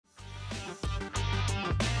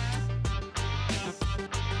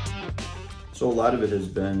So a lot of it has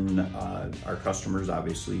been our customers.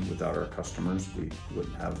 Obviously, without our customers, we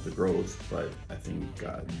wouldn't have the growth. But I think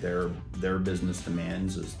their business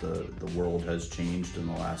demands as the world has changed in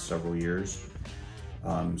the last several years.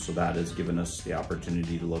 So that has given us the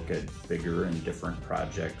opportunity to look at bigger and different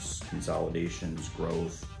projects, consolidations,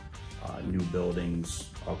 growth, new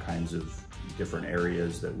buildings, all kinds of different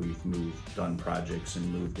areas that we've done projects and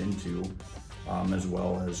moved into, as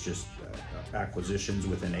well as just acquisitions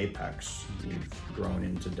within Apex. We've grown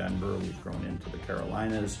into Denver, we've grown into the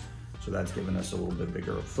Carolinas, so that's given us a little bit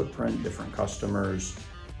bigger footprint, different customers,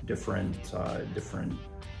 different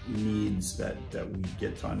needs that we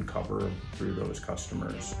get to uncover through those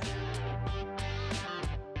customers.